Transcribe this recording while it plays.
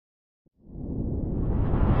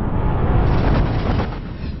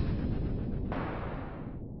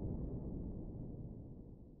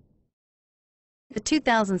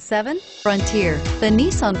2007 Frontier. The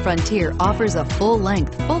Nissan Frontier offers a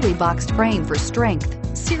full-length, fully boxed frame for strength,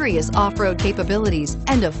 serious off-road capabilities,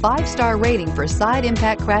 and a 5-star rating for side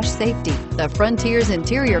impact crash safety. The Frontier's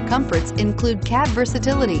interior comforts include cab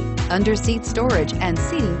versatility, under-seat storage, and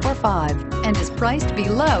seating for 5, and is priced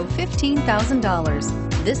below $15,000.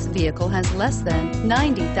 This vehicle has less than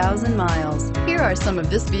 90,000 miles. Here are some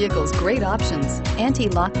of this vehicle's great options: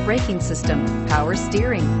 anti-lock braking system, power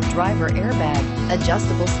steering, driver airbag,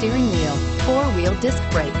 adjustable steering wheel, 4-wheel disc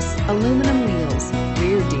brakes, aluminum wheels,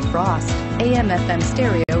 rear defrost, AM/FM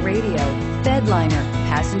stereo radio, bed liner,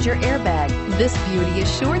 passenger airbag. This beauty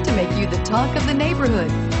is sure to make you the talk of the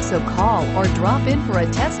neighborhood. So call or drop in for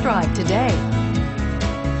a test drive today.